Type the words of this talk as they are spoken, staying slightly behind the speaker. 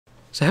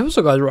So hey, what's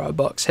up guys,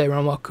 Riotbox here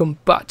and welcome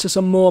back to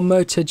some more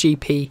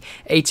MotoGP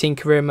 18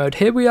 career mode.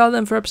 Here we are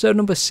then for episode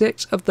number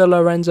 6 of the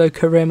Lorenzo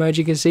career mode.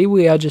 You can see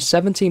we are just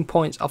 17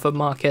 points off of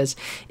Marquez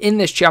in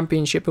this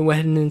championship and we're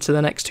heading into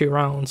the next 2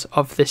 rounds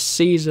of this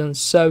season.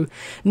 So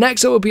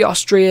next up will be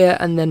Austria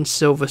and then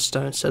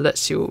Silverstone, so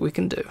let's see what we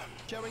can do.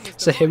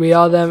 So here we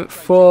are then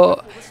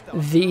for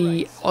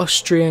the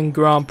Austrian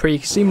Grand Prix. You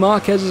can see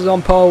Marquez is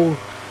on pole.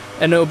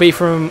 And it'll be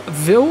from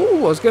I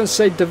was going to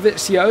say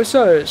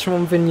Dovizioso, it's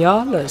from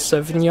Vinales.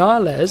 So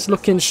Vinales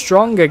looking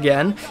strong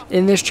again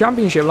in this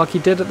championship like he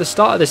did at the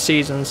start of the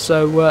season.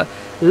 So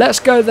let's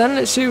go then,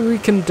 let's see what we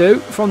can do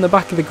from the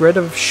back of the grid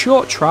of a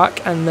short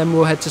track. And then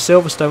we'll head to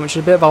Silverstone, which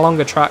is a bit of a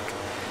longer track.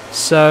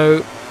 So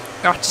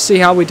we have to see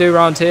how we do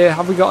around here.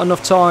 Have we got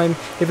enough time,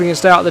 if we can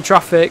stay out of the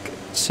traffic,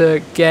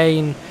 to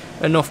gain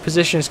enough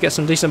positions to get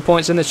some decent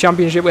points in the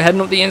championship. We're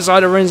heading up the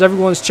inside of rings,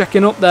 everyone's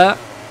checking up there.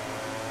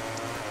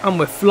 And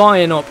we're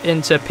flying up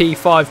into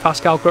P5,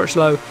 Pascal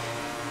Crutchlow.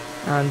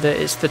 And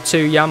it's the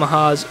 2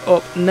 Yamahas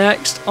up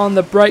next. On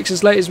the brakes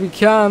as late as we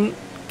can.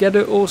 Get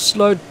it all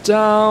slowed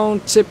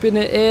down. Tipping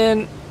it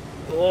in.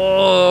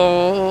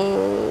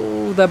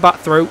 Oh, they're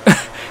back through.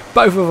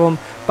 Both of them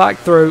back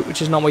through,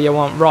 which is not what you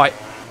want. Right.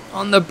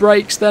 On the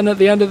brakes then at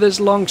the end of this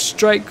long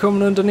straight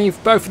coming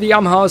underneath. Both of the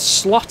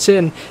Yamahas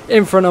slotting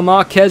in front of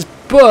Marquez.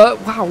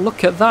 But, wow,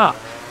 look at that.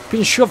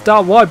 Being shoved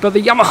out wide, but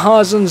the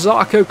Yamahas and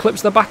Zarco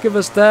clips the back of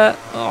us there.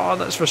 Oh,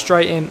 that's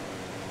frustrating.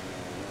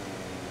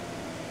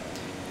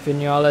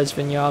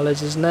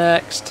 Vinales is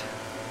next.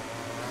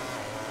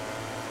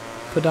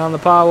 Put down the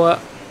power.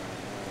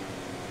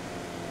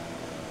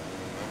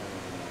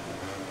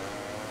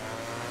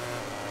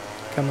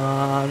 Come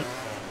on.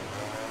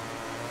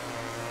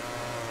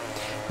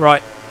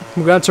 Right,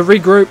 we're going to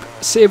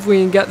regroup, see if we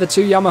can get the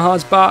 2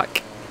 Yamahas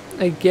back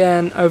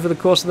again over the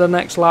course of the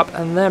next lap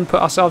and then put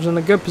ourselves in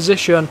a good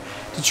position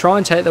to try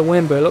and take the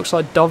win. But it looks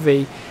like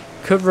Dovi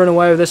could run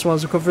away with this one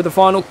as we come through the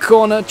final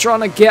corner,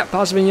 trying to get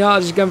past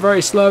Vinales. He's going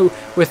very slow.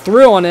 We're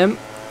through on him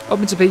up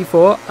into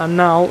P4 and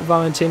now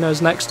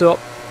Valentino's next up.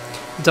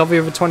 Dovi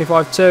over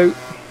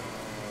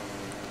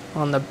 25.2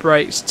 on the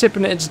brakes,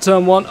 tipping it into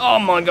turn 1. Oh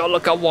my god,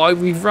 look how wide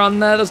we've run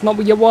there. That's not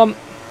what you want.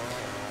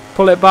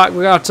 Pull it back.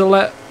 We're going to have to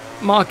let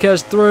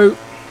Marquez through.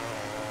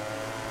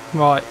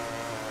 Right,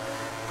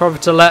 probably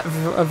to let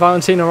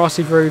Valentino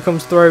Rossi through. He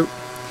comes through.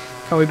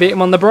 Can we beat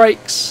him on the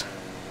brakes?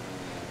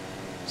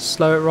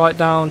 Slow it right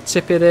down.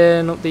 Tip it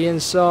in. Up the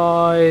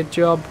inside.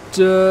 Job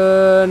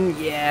done.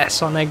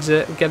 Yes, on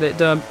exit. Get it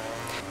done.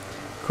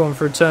 Coming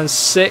through turn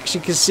 6.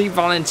 You can see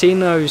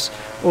Valentino's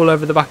all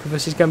over the back of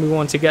us. He's going to be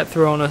wanting to get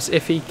through on us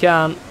if he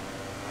can.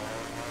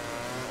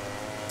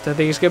 Don't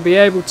think he's going to be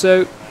able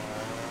to.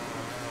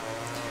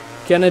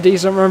 Getting a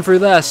decent run through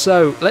there.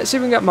 So let's see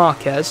if we can get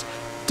Marquez.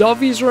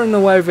 Dovi's running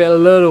away with it a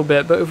little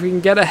bit, but if we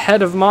can get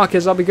ahead of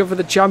Marquez, that'll be good for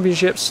the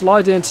championship.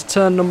 Slide into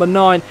turn number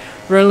 9.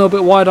 We're a little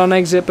bit wide on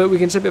exit, but we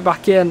can tip it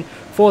back in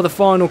for the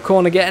final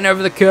corner. Getting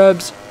over the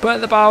curbs,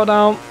 putting the power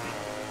down.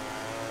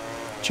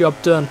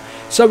 Job done.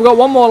 So we've got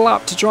one more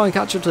lap to try and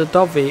catch up to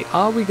Dovi.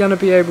 Are we going to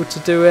be able to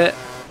do it?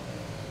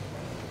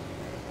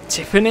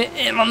 Tipping it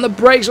in on the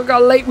brakes. Look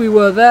how late we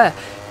were there.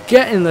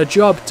 Getting the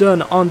job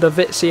done on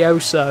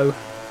Dovizioso.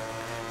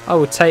 I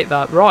will take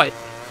that. Right.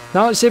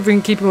 Now let's see if we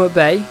can keep him at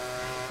bay.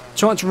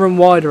 Trying to run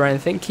wide or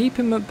anything. Keep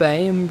him at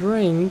bay and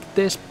bring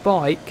this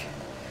bike,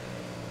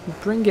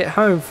 bring it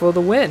home for the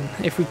win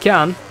if we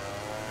can.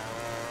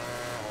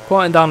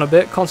 Quieten down a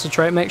bit,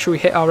 concentrate, make sure we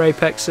hit our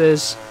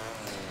apexes,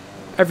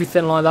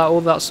 everything like that,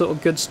 all that sort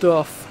of good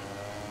stuff.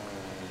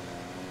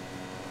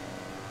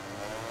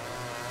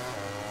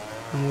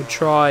 And we'll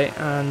try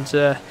and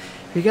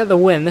if we get the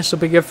win, this will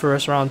be good for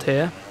us around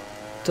here.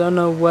 Don't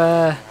know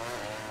where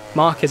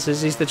Marquez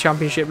is. He's the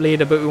championship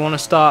leader, but we want to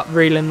start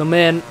reeling them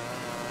in.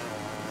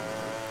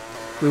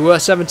 We were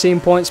 17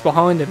 points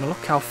behind him.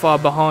 Look how far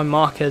behind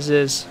Marquez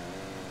is.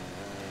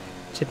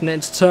 Tipping it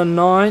into turn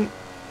 9.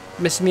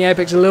 Missing the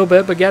apex a little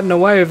bit, but getting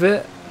away with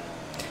it.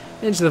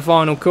 Into the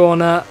final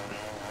corner.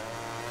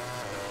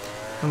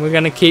 And we're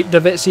going to keep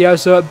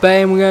Dovizioso at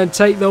bay, and we're going to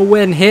take the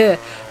win here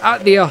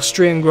at the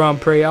Austrian Grand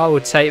Prix. I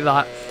would take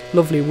that.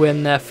 Lovely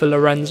win there for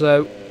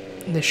Lorenzo.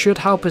 This should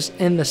help us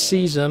in the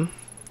season.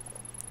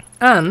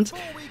 And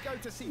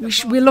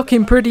we're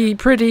looking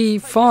pretty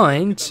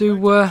fine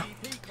to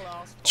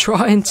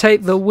try and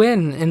take the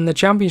win in the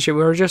championship.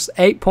 We're just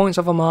 8 points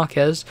off of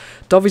Marquez.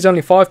 Dovi's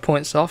only 5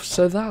 points off,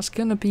 so that's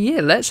going to be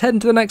it. Let's head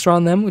into the next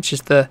round then, which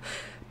is the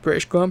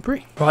British Grand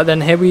Prix. Right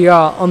then, here we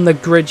are on the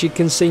grid. You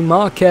can see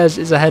Marquez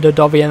is ahead of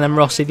Dovi and then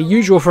Rossi, the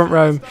usual front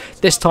row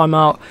this time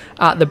out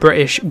at the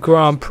British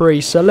Grand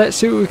Prix. So let's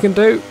see what we can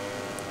do.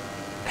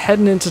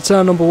 Heading into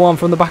turn number 1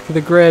 from the back of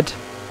the grid.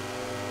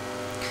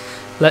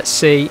 Let's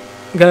see.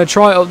 I'm going to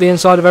try it up the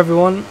inside of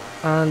everyone.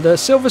 And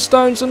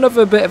Silverstone's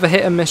another bit of a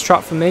hit and miss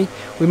trap for me.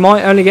 We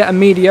might only get a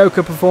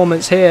mediocre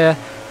performance here,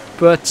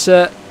 but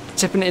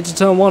tipping it into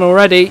turn 1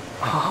 already.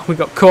 Oh, we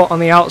got caught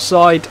on the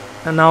outside,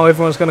 and now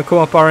everyone's going to come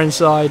up our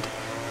inside.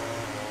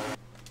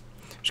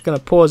 Just going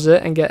to pause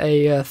it and get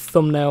a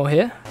thumbnail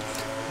here.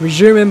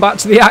 Resuming back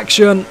to the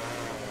action.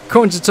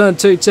 Coming to turn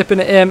 2, tipping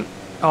it in.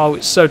 Oh,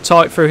 it's so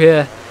tight through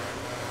here.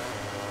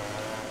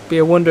 Be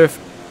a wonder if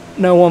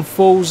no one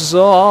falls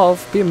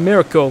off. Be a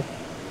miracle.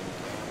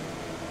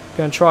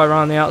 Going to try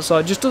around the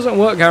outside. Just doesn't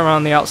work going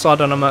around the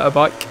outside on a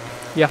motorbike.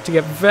 You have to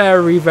get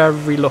very,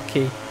 very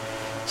lucky.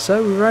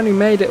 So we've only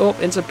made it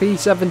up into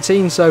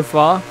P17 so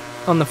far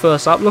on the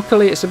first lap.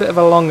 Luckily, it's a bit of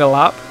a longer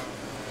lap.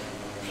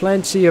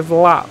 Plenty of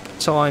lap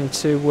time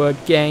to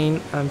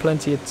gain, and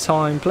plenty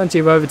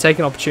of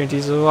overtaking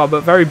opportunities as well,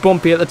 but very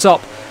bumpy at the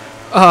top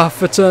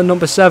for turn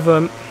number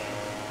 7.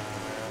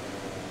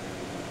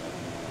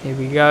 Here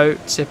we go,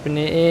 tipping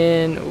it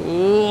in.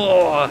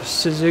 Ooh,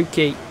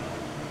 Suzuki.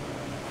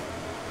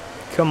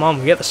 Come on,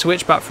 we get the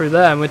switch back through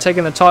there, and we're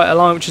taking the tighter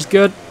line, which is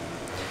good.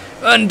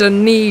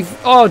 Underneath.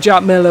 Oh,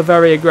 Jack Miller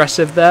very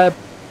aggressive there.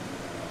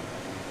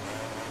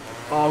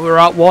 Oh, we're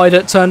out wide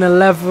at turn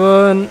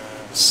 11.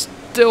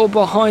 Still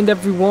behind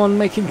everyone,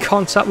 making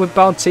contact with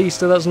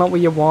Bautista. That's not what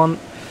you want.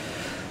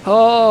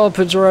 Oh,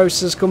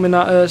 Pedrosa's coming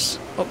at us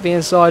up the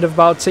inside of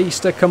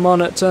Bautista. Come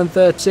on at turn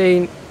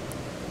 13.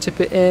 Tip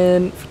it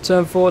in for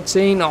turn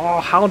 14. Oh,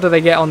 how do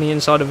they get on the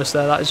inside of us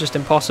there? That is just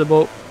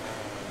impossible.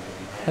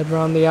 Head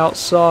around the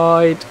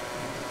outside.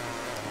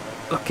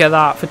 Look at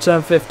that for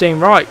turn 15.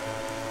 Right,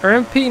 we're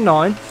in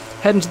P9,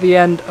 heading to the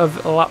end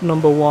of lap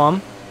number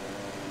 1.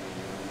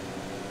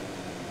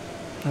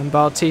 And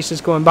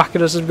Bautista's going back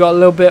at us. We've got a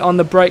little bit on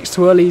the brakes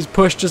too early. He's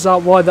pushed us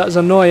out wide. That's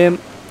annoying.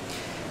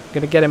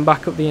 Going to get him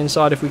back up the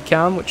inside if we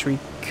can, which we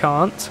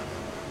can't.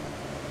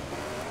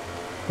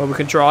 Well, we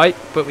can try,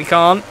 but we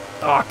can't.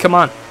 Oh, come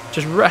on.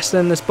 Just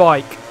wrestling this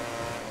bike.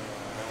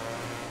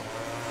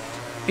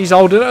 He's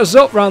holding us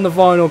up round the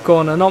final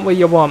corner. Not what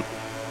you want.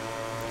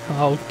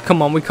 Oh,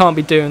 come on. We can't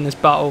be doing this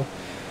battle.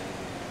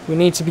 We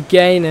need to be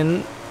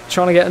gaining.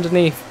 Trying to get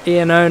underneath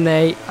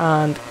Iannone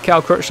and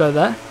Cal Crutchlow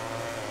there.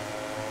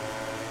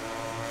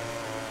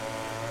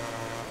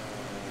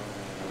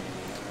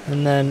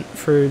 And then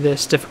through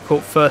this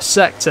difficult first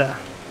sector.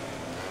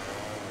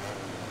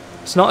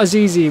 It's not as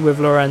easy with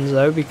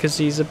Lorenzo because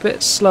he's a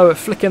bit slow at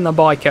flicking the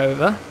bike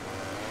over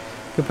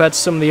compared to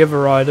some of the other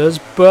riders,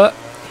 but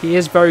he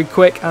is very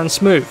quick and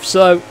smooth.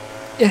 So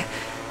yeah,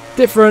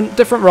 different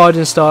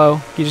riding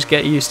style. You just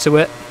get used to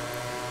it.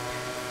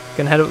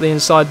 Gonna head up the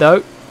inside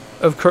though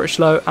of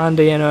Crutchlow and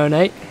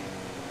Iannone.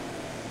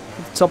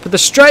 Top of the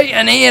straight,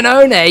 and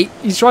Iannone,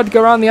 he's tried to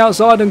go around the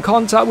outside and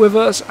contact with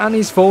us, and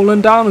he's fallen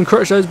down, and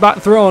Crutchlow's back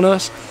through on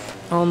us.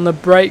 On the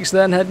brakes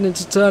then, heading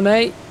into turn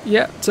 8.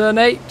 Yep, turn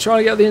 8, trying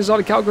to get the inside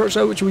of Cal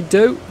Crutchlow, which we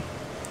do.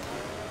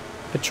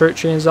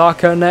 Petrucci and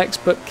Zarco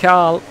next, but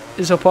Cal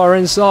is up our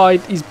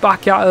inside. He's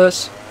back at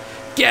us.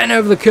 Getting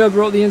over the curb,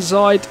 we're up the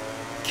inside.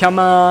 Come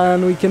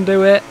on, we can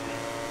do it.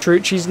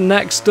 Petrucci's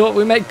next up.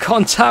 We make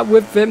contact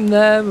with him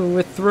there, and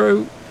we're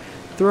through.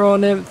 Through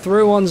on him,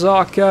 through on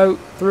Zarco,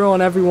 through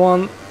on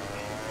everyone.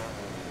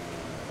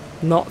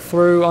 Not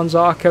through on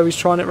Zarco, he's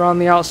trying it around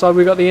the outside.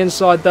 We got the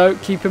inside though,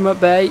 keep him at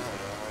bay.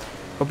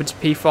 Up into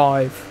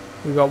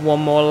P5. We've got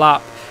one more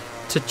lap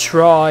to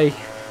try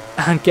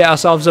and get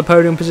ourselves a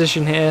podium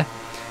position here.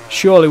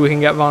 Surely we can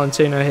get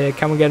Valentino here.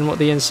 Can we get him up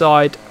the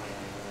inside?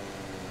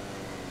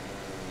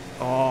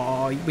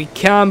 Oh, we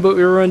can, but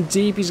we run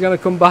deep. He's going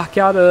to come back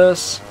at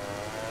us.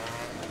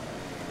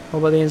 What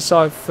about the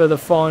inside for the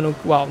final,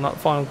 well, not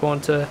final corner,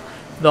 to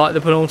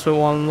the penultimate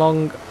one,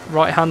 long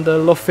right-hander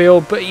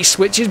Luffield, but he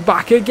switches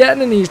back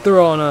again and he's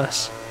through on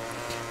us.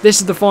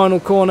 This is the final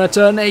corner,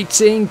 turn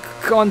 18,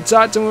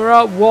 contact, and we're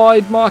out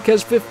wide.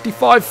 Marquez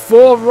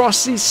 55-4,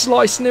 Rossi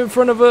slicing in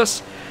front of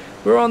us.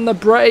 We're on the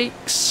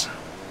brakes.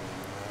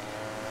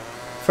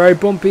 Very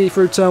bumpy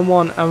through turn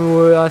 1,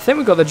 and I think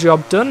we got the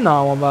job done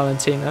now on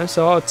Valentino,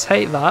 so I'll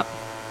take that.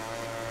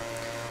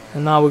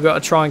 And now we've got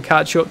to try and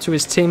catch up to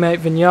his teammate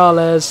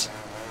Viñales.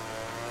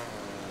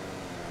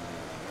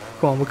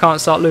 Come on, we can't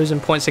start losing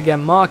points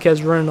again.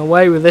 Marquez running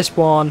away with this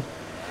one.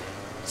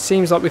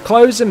 Seems like we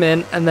close him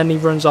in and then he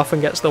runs off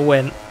and gets the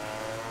win.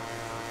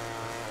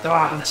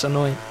 Ah, that's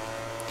annoying.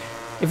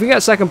 If we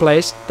get second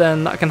place,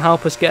 then that can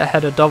help us get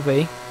ahead of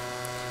Dovi.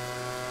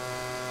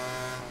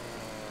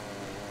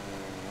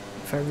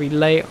 Very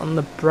late on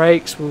the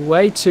brakes. We're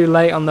way too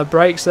late on the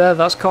brakes there.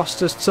 That's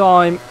cost us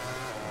time.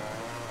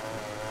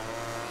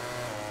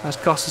 That's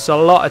cost us a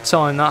lot of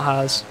time, that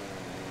has.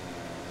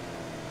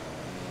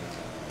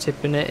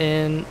 Tipping it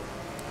in.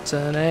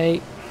 Turn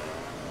 8.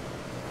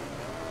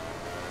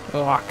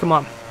 Oh, come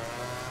on.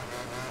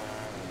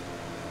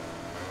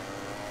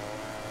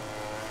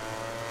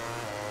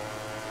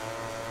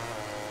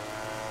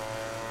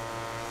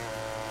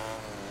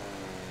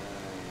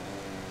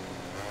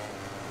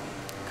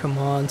 Come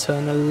on,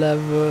 turn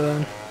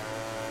 11.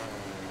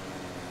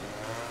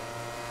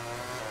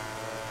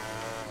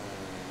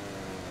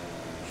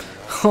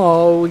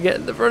 Oh, we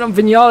get the run on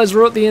Viñales.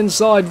 We're at the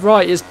inside.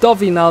 Right, it's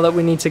Dovi now that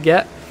we need to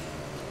get.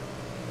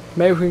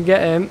 Maybe we can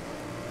get him.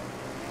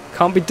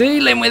 Can't be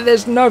dealing with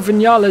this. No,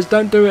 Viñales,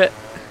 don't do it.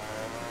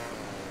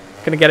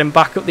 Gonna get him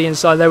back up the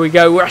inside. There we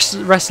go.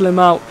 Wrestle him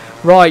out.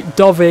 Right,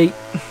 Dovi,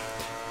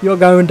 you're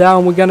going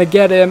down. We're gonna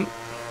get him.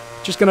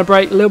 Just going to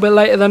brake a little bit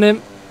later than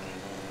him.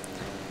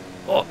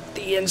 Oh,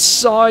 the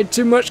inside.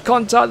 Too much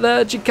contact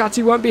there.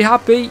 Ducati won't be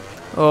happy.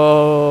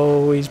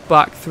 Oh, he's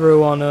back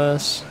through on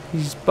us.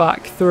 He's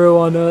back through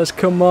on us.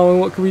 Come on,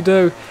 what can we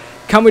do?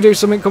 Can we do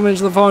something coming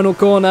into the final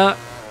corner?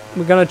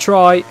 We're going to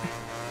try.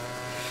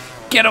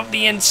 Get up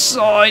the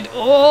inside.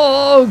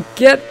 Oh,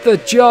 get the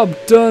job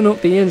done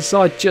up the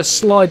inside. Just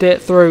slide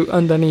it through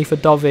underneath a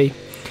Dovi.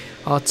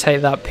 I'll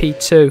take that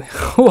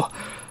P2.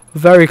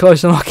 Very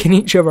close to knocking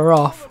each other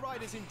off.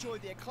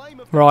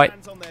 Right,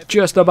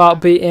 just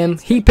about beat him.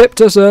 He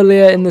pipped us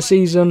earlier in the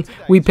season.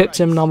 We pipped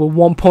him number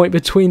 1 point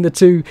between the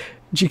two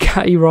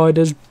Ducati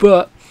riders.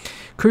 But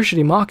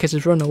crucially, Marquez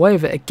has run away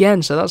with it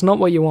again. So that's not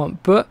what you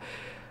want. But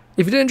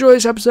if you did enjoy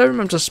this episode,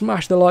 remember to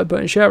smash the like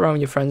button, share it around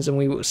with your friends, and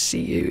we will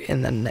see you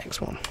in the next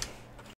one.